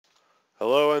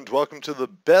Hello and welcome to the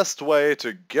best way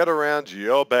to get around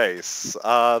your base,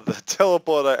 the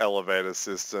teleporter elevator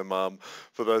system.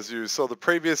 For those of you who saw the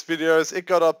previous videos, it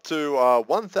got up to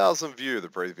 1,000 view the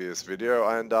previous video,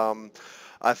 and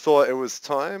I thought it was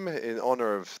time, in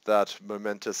honor of that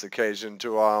momentous occasion,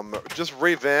 to just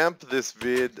revamp this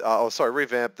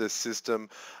revamp this system,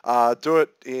 do it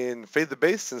in Feed the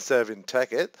Beast instead of in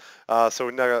TechIt. So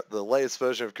we now got the latest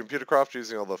version of Computercraft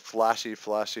using all the flashy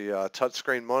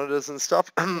touchscreen monitors and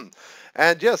stuff.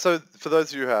 And yeah, so for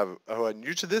those of you who are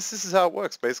new to this is how it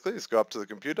works. Basically, just go up to the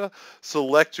computer,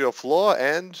 select your floor,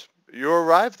 and you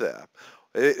arrive there.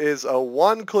 It is a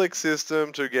one-click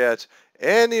system to get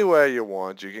anywhere you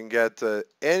want. You can get to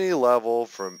any level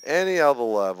from any other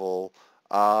level.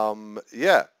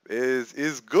 Yeah,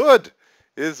 is good.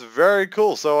 Is very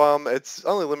cool. So it's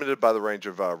only limited by the range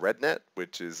of RedNet,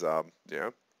 which is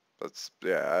it's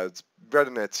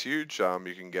RedNet's huge.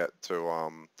 You can get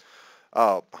to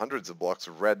hundreds of blocks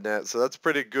of RedNet, so that's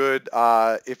pretty good.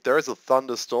 If there is a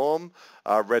thunderstorm,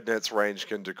 RedNet's range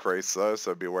can decrease though,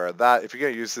 so be aware of that. If you're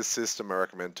going to use this system, I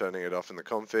recommend turning it off in the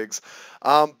configs.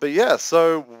 But yeah,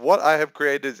 so what I have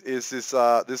created is this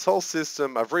whole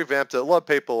system. I've revamped it. A lot of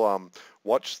people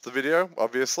watched the video,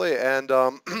 obviously, and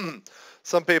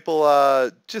some people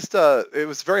it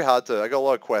was very hard to, I got a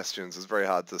lot of questions. It's very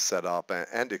hard to set up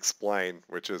and explain,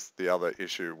 which is the other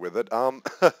issue with it.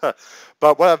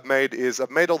 But what I've made is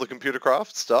I've made all the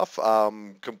Computercraft stuff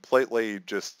completely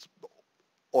just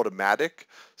automatic.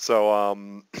 So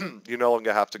you no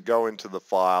longer have to go into the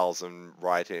files and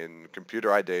write in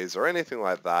computer IDs or anything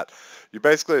like that. You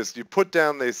basically you put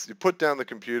down the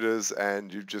computers,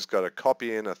 and you've just got to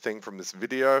copy in a thing from this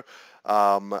video,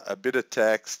 a bit of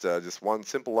text, just one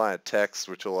simple line of text,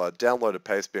 which will download a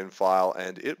Pastebin file,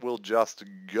 and it will just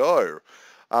go.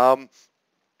 I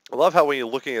love how when you're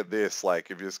looking at this,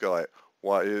 like if you just go like,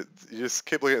 what, you just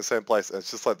keep looking at the same place, and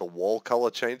it's just like the wall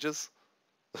color changes.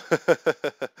 I think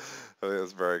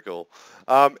that's very cool.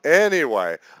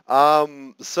 Anyway,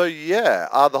 so yeah,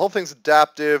 the whole thing's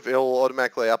adaptive. It'll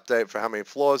automatically update for how many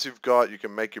floors you've got. You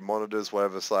can make your monitors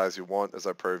whatever size you want, as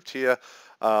I proved here.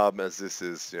 As this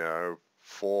is,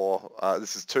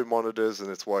 this is 2 monitors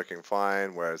and it's working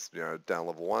fine, whereas, down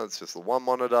level 1, it's just the 1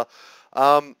 monitor.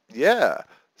 Yeah.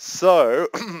 So,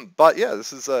 but yeah,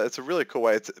 it's a really cool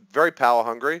way. It's very power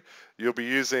hungry. You'll be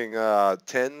using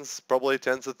probably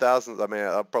tens of thousands. I mean,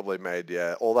 I've probably made,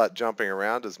 all that jumping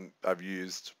around I've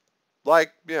used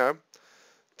like,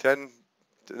 10,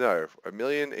 no, a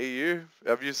million EU.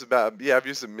 I've used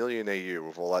a million EU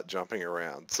with all that jumping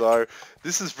around. So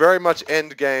this is very much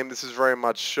end game. This is very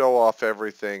much show off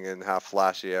everything and how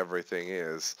flashy everything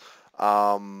is.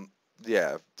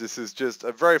 Yeah, this is just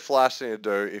a very flash thing to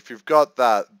do. If you've got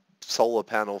that solar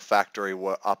panel factory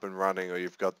up and running, or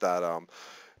you've got that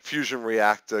fusion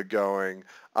reactor going,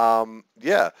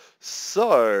 yeah.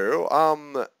 So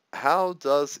how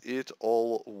does it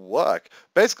all work?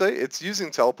 Basically, it's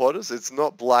using teleporters. It's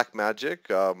not black magic.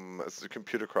 As the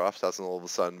Computercraft hasn't all of a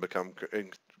sudden become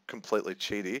completely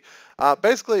cheaty.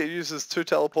 Basically, it uses 2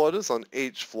 teleporters on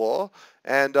each floor,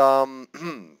 and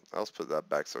I'll just put that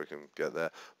back so we can get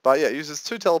there. But yeah, it uses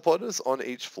 2 teleporters on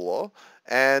each floor,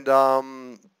 and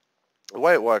the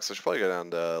way it works, I should probably go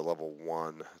down to level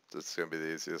 1. That's going to be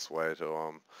the easiest way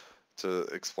to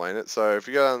explain it. So if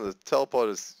you go down the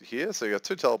teleporters here, so you got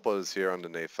 2 teleporters here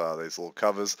underneath these little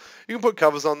covers. You can put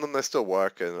covers on them, they still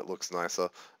work, and it looks nicer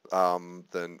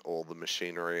than all the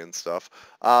machinery and stuff.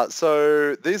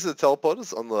 So these are the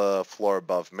teleporters on the floor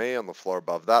above me. On the floor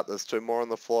above that, there's 2 more. On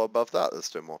the floor above that, there's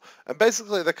 2 more. And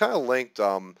basically, they're kind of linked.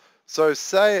 So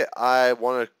say I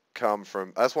want to I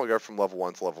just want to go from level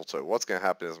 1 to level 2. What's going to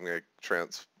happen is I'm going to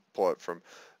transport from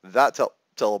that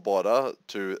teleporter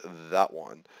to that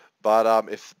one. But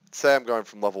if, say I'm going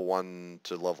from level 1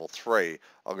 to level 3,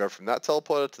 I'll go from that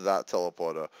teleporter to that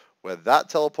teleporter, where that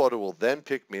teleporter will then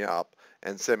pick me up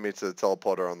and send me to the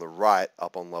teleporter on the right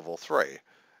up on level 3.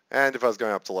 And if I was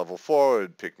going up to level 4, it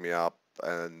would pick me up,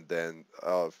 and then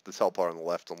the teleporter on the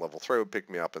left on level 3 would pick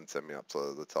me up and send me up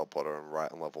to the teleporter on the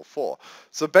right on level 4.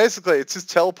 So basically, it's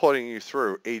just teleporting you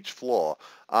through each floor.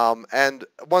 And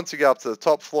once you get up to the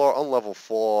top floor on level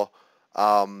 4,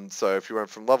 so if you went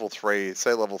from level 3,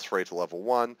 say level 3 to level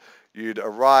 1, you'd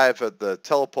arrive at the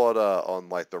teleporter on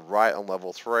like the right on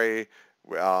level 3.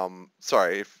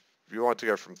 Sorry, if you want to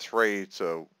go from 3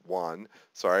 to 1,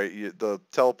 the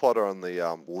teleporter on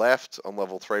the left on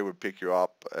level 3 would pick you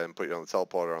up and put you on the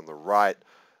teleporter on the right.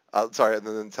 And then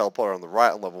the teleporter on the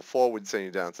right on level 4 would send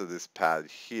you down to this pad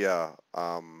here.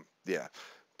 Yeah.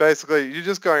 basically, you're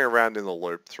just going around in the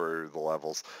loop through the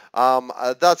levels.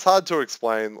 That's hard to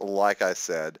explain, like I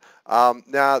said.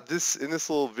 Now, in this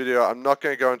little video, I'm not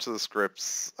going to go into the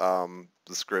scripts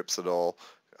at all,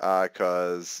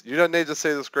 because you don't need to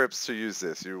see the scripts to use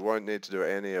this. You won't need to do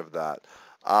any of that.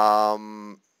 There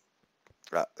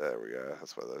we go.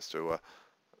 That's where those two were.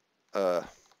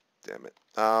 Damn it.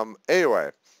 Anyway.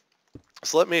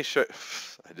 So let me show.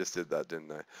 I just did that,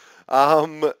 didn't I?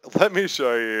 Let me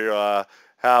show you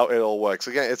how it all works.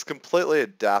 Again, it's completely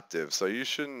adaptive, so you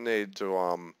shouldn't need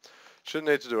to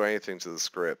do anything to the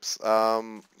scripts.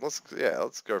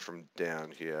 Let's go from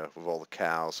down here with all the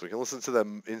cows, so we can listen to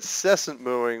them incessant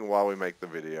mooing while we make the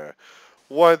video.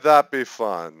 Won't that be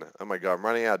fun? Oh my god, I'm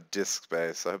running out of disk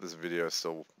space. I hope this video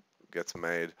still gets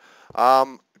made.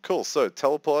 Cool. So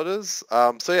teleporters.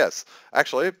 So yes,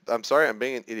 actually, I'm sorry, I'm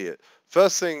being an idiot.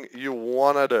 First thing you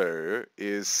want to do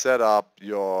is set up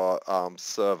your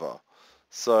server.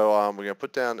 So we're going to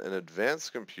put down an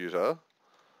advanced computer,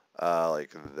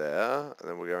 like there, and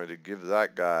then we're going to give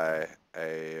that guy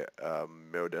a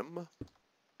modem.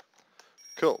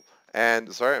 Cool.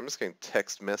 And sorry, I'm just getting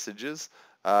text messages.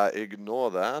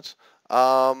 Ignore that.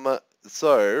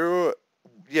 So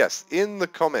yes, in the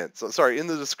comments, sorry, in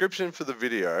the description for the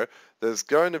video, there's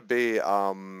going to be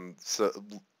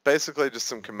basically just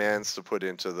some commands to put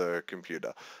into the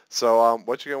computer. So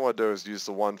what you're going to want to do is use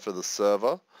the one for the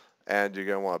server, and you're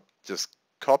going to want to just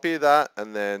copy that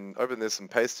and then open this and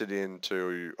paste it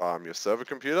into your server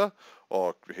computer,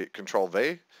 or hit Control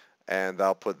V, and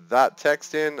they'll put that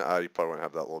text in. You probably won't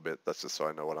have that little bit. That's just so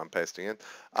I know what I'm pasting in.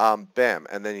 Bam,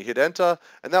 and then you hit enter,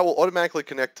 and that will automatically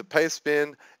connect to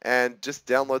Pastebin and just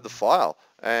download the file.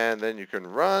 And then you can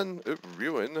run,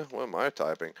 what am I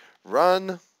typing?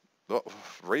 Run,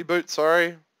 reboot,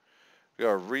 sorry. We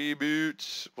got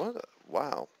reboot, what,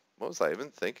 wow. What was I even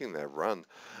thinking there? Run.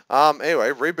 Anyway,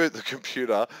 reboot the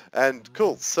computer, and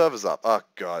cool, server's up. Oh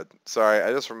god, sorry,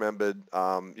 I just remembered.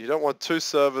 You don't want two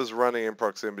servers running in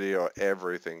proximity, or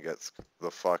everything gets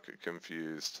the fuck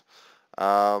confused.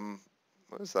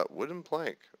 What is that wooden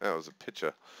plank? Oh, it was a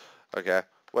picture. Okay,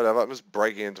 whatever. I'm just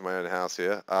breaking into my own house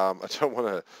here. I don't want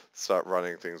to start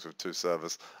running things with two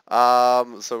servers. So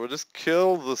we'll just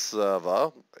kill the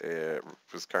server. It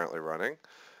was currently running.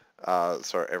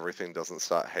 So everything doesn't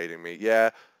start hating me. Yeah,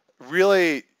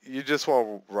 really, you just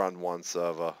want to run one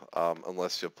server,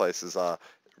 unless your places are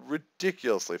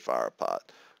ridiculously far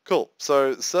apart. Cool,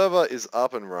 so the server is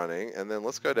up and running, and then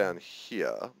let's go down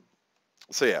here.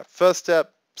 So yeah, first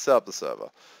step, set up the server.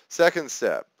 Second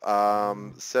step,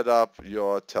 set up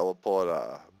your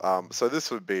teleporter. So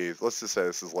this would be, let's just say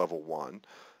this is level 1.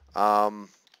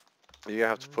 You're going to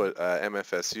have to put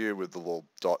MFSU with the little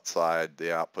dot side,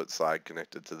 the output side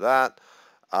connected to that.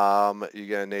 You're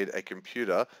going to need a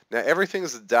computer. Now everything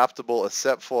is adaptable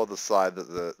except for the side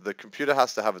that the computer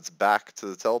has to have its back to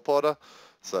the teleporter.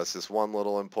 So that's just one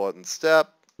little important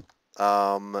step.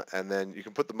 And then you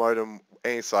can put the modem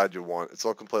any side you want. It's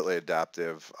all completely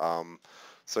adaptive.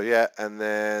 So yeah, and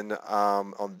then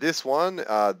on this one,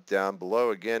 down below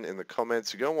again in the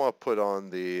comments, you're going to want to put on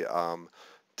the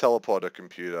teleporter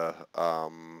computer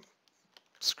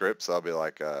scripts. I'll be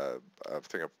like, I'll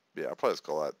probably just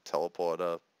call that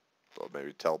teleporter, or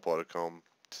maybe teleportercom,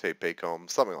 TPcom,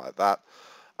 something like that.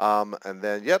 And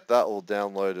then, yep, that will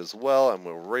download as well, and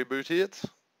we'll reboot it.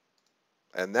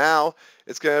 And now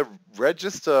it's going to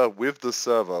register with the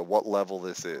server what level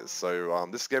this is. So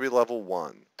this is going to be level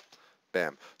 1.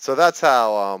 Bam. So that's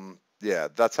how,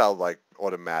 that's how like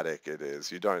automatic it is.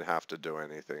 You don't have to do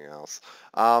anything else.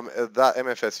 That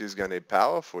MFSU is going to need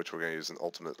power, for which we're going to use an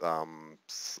ultimate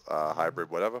hybrid,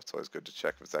 whatever. It's always good to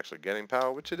check if it's actually getting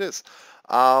power, which it is.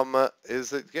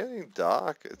 Is it getting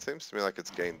dark? It seems to me like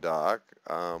it's getting dark,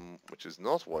 which is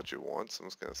not what you want. So I'm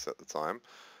just going to set the time.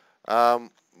 Well,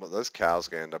 those cows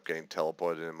are going to end up getting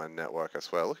teleported in my network, I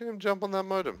swear. Look at him jump on that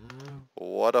modem.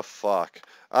 What a fuck.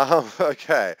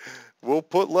 Okay. We'll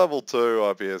put level 2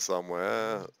 up here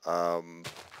somewhere. Yeah,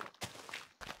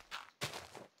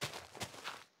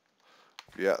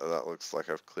 that looks like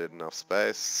I've cleared enough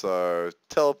space. So,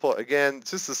 teleport, again,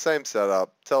 it's just the same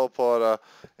setup. Teleporter,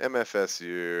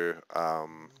 MFSU,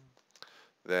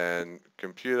 then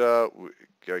computer,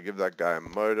 go give that guy a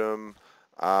modem,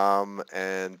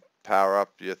 and power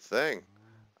up your thing.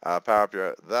 Power up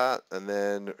that, and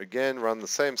then again run the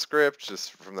same script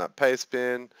just from that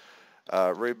Pastebin,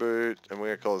 reboot, and we're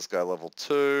going to call this guy level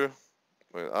 2.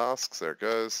 We're going to ask, there it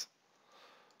goes.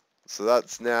 So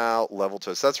that's now level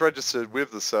 2. So that's registered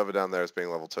with the server down there as being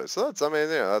level 2. So that's, I mean,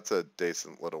 yeah, that's a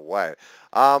decent little way.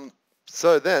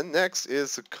 So then next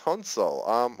is the console.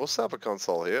 We'll set up a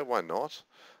console here, why not?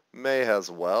 May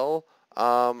as well.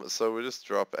 So we just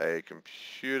drop a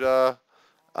computer.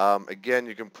 Again,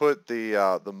 you can put the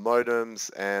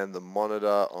modems and the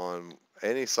monitor on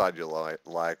any side you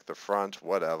like the front,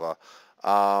 whatever.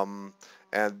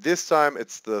 And this time it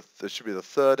should be the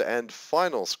third and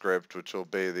final script, which will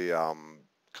be the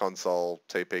console,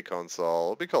 TP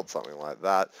console. It'll be called something like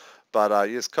that. But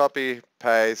you just copy,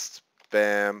 paste,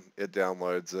 bam, it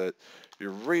downloads it.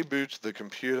 You reboot the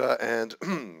computer, and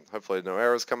hopefully no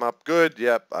errors come up. Good,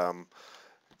 yep.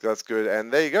 That's good.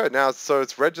 And there you go. Now, so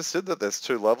it's registered that there's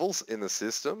 2 levels in the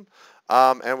system.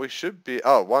 And we should be,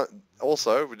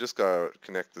 also, we just go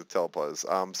connect the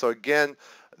teleporters. So again,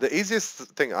 the easiest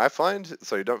thing I find,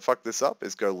 so you don't fuck this up,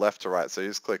 is go left to right. So you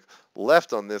just click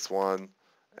left on this one,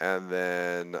 and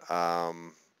then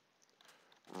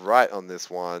right on this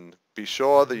one. Be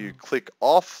sure that you click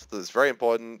off. That's very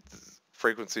important.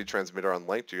 Frequency transmitter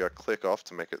unlinked. You got to click off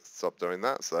to make it stop doing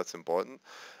that. So that's important.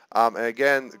 And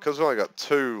again, because we've only got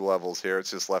 2 levels here,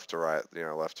 it's just left to right,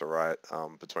 left to right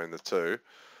between the 2.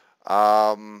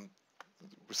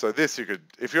 So this you could,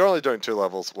 if you're only doing 2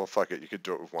 levels, well, fuck it, you could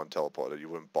do it with 1 teleporter. You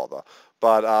wouldn't bother.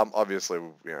 But obviously,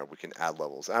 we can add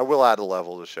levels. And I will add a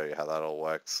level to show you how that all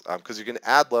works. Because you can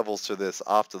add levels to this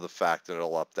after the fact, and it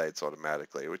all updates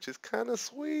automatically, which is kind of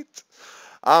sweet.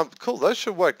 Cool, those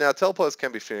should work. Now, teleporters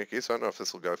can be finicky, so I don't know if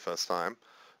this will go first time.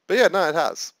 But yeah, no, it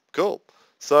has. Cool.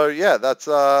 So yeah, that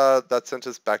sent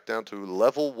us back down to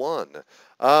level 1.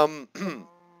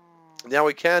 Now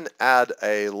we can add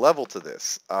a level to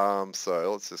this.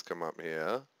 So let's just come up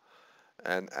here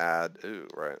and add,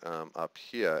 up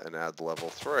here and add level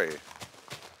 3.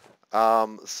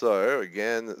 So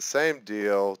again, same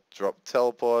deal, drop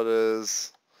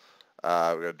teleporters.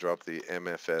 We're going to drop the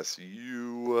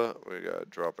MFSU. We're going to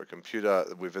drop a computer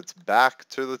with its back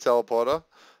to the teleporter.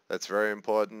 That's very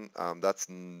important. That's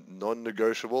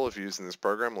non-negotiable if you're using this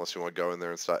program, unless you want to go in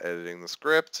there and start editing the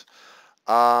script.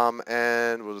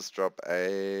 And we'll just drop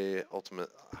a ultimate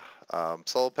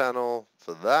solar panel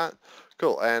for that.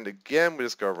 Cool. And again, we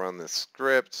just go run this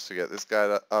script to get this guy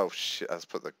to, oh shit, let's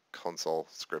put the console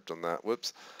script on that.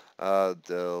 Whoops. Gotta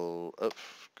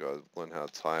learn how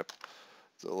to type.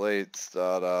 Delete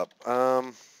startup.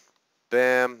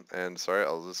 Bam. And sorry,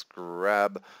 I'll just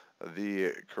grab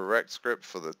the correct script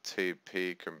for the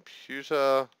TP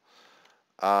computer.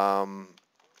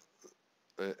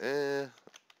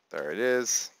 There it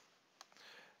is.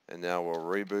 And now we'll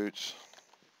reboot.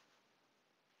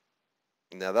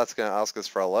 Now that's going to ask us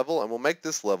for a level, and we'll make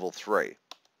this level 3.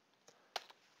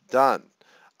 Done.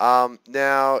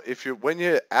 Now, when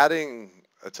you're adding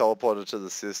a teleporter to the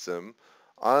system,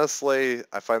 honestly,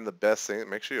 I find the best thing,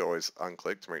 make sure you always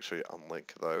unclick to make sure you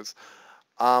unlink those.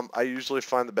 I usually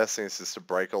find the best thing is just to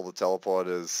break all the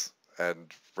teleporters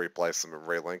and replace them and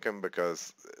relink them,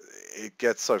 because it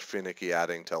gets so finicky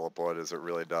adding teleporters, it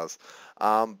really does.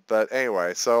 But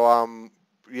anyway, so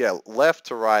yeah, left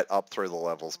to right up through the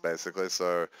levels basically.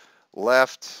 So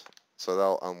left, so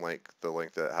they'll unlink the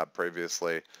link that it had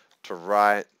previously, to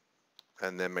right,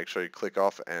 and then make sure you click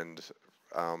off and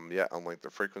yeah, unlink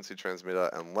the frequency transmitter,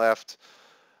 and left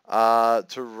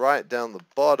to right down the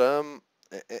bottom.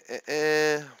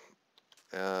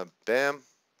 Bam.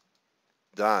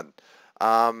 Done.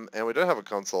 And we don't have a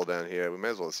console down here. We may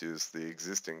as well just use the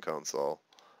existing console.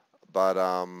 But,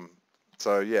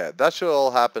 so yeah, that should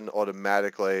all happen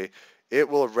automatically. It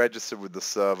will have registered with the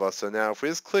server. So now if we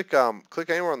just click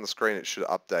anywhere on the screen, it should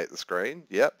update the screen.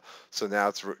 Yep. So now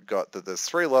it's got that there's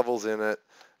 3 levels in it.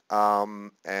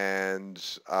 And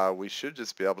we should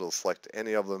just be able to select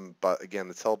any of them. But again,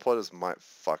 the teleporters might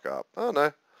fuck up. Oh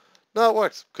no. No, it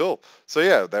works. Cool. So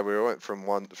yeah, there we went from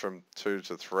 2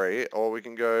 to 3, or we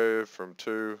can go from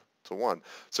 2 to 1.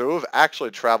 So we've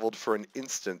actually traveled for an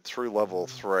instant through level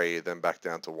 3, then back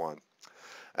down to 1.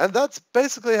 And that's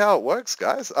basically how it works,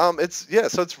 guys. So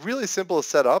it's really simple to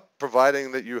set up,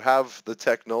 providing that you have the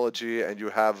technology and you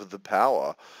have the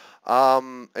power.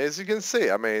 As you can see,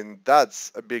 I mean,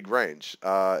 that's a big range.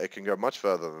 It can go much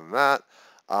further than that.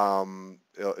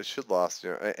 It should last,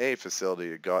 any facility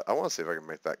you got. I want to see if I can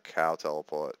make that cow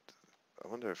teleport. I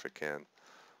wonder if I can.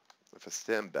 If I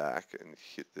stand back and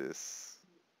hit this,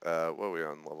 what are we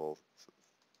on, level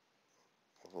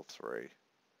 3?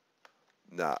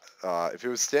 Nah, if he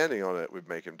was standing on it, we'd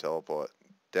make him teleport.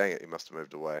 Dang it, he must have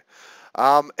moved away.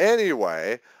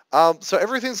 Anyway, so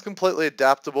everything's completely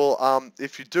adaptable.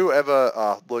 If you do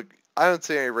ever, look, I don't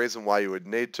see any reason why you would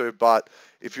need to, but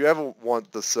if you ever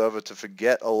want the server to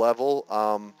forget a level,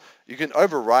 you can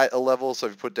overwrite a level. So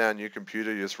if you put down new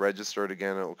computer, you just register it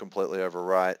again, it will completely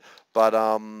overwrite. But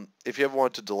if you ever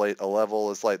want to delete a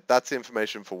level, it's like that's the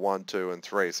information for 1, 2, and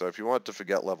 3. So if you want to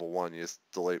forget level 1, you just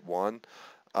delete 1.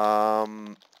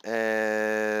 And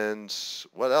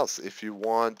what else? If you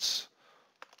want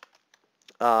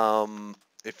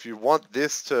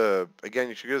this to, again,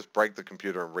 you should just break the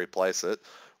computer and replace it.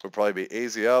 Would probably be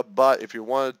easier. But if you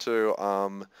wanted to,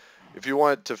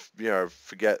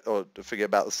 forget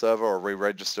about the server or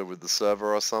re-register with the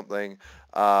server or something,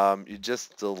 you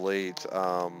just delete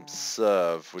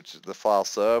serve, which is the file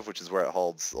serve, which is where it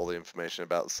holds all the information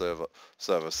about the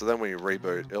server. So then when you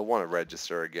reboot, it'll want to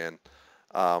register again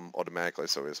automatically.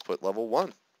 So we just put level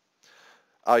 1.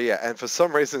 Oh yeah, and for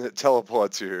some reason it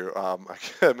teleports you.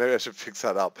 Maybe I should fix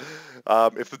that up.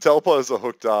 If the teleporters are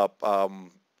hooked up,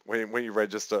 when you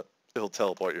register, it'll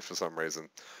teleport you for some reason.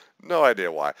 No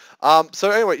idea why.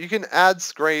 So anyway, you can add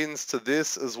screens to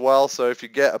this as well. So if you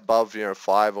get above,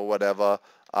 5 or whatever,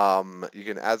 you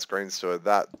can add screens to it.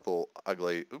 That little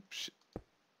ugly, oops,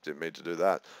 didn't mean to do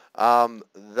that.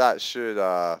 That should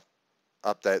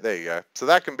update. There you go. So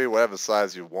that can be whatever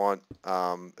size you want.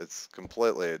 It's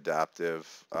completely adaptive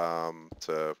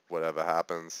to whatever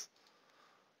happens.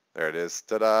 There it is.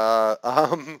 Ta-da!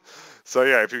 So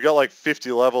yeah, if you've got like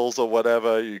 50 levels or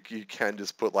whatever, you can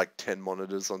just put like 10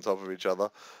 monitors on top of each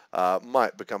other.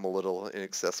 Might become a little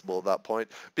inaccessible at that point.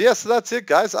 But yeah, so that's it,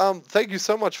 guys. Thank you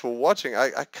so much for watching.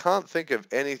 I can't think of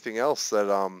anything else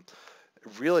that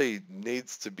really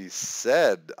needs to be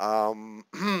said.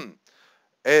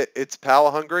 It's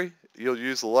power hungry. You'll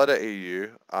use a lot of EU.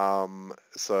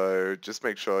 So just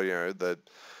make sure that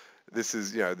this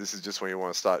is just when you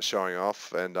want to start showing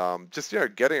off and just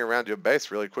getting around your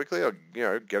base really quickly, or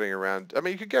getting around. I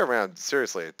mean, you could get around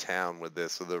seriously a town with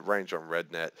this with the range on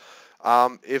RedNet.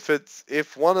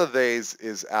 If one of these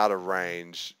is out of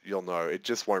range, you'll know it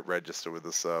just won't register with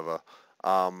the server.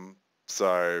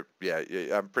 So yeah,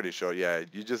 I'm pretty sure. Yeah,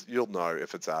 you'll know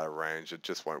if it's out of range. It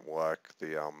just won't work.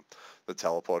 The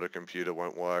teleporter computer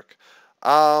won't work.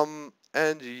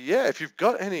 And yeah, if you've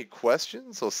got any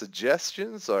questions or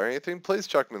suggestions or anything, please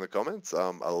chuck them in the comments.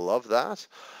 I love that.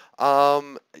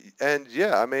 And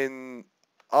yeah, I mean,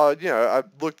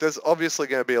 look, there's obviously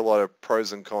going to be a lot of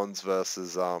pros and cons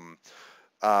versus using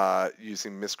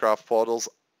Mistcraft portals.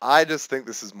 I just think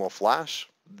this is more flash.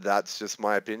 That's just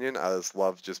my opinion. I just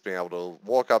love just being able to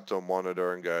walk up to a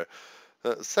monitor and go,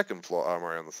 second floor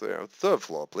armory on the third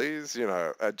floor, please.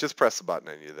 Just press the button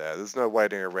and you're there. There's no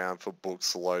waiting around for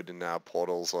books to load in our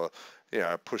portals or,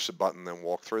 push the button and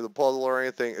walk through the portal or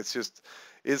anything. It's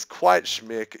quite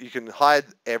schmick. You can hide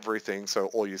everything, so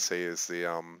all you see is the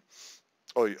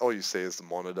all you see is the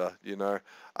monitor,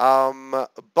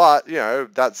 But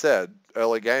that said,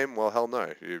 early game, well, hell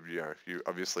no. You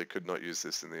obviously could not use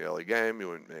this in the early game. You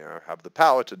wouldn't have the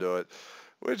power to do it,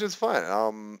 which is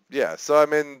fine. Yeah. So I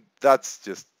mean, that's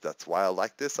why I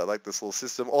like this. I like this little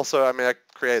system. Also, I mean, I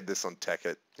created this on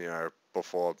Tekkit,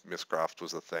 before Mistcraft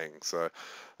was a thing. So,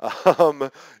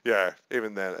 yeah,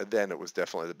 even then it was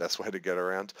definitely the best way to get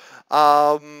around.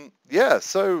 Yeah,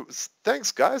 so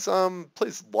thanks, guys.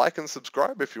 Please like and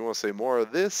subscribe if you want to see more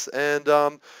of this,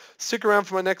 and stick around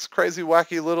for my next crazy,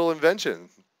 wacky little invention.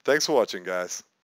 Thanks for watching, guys.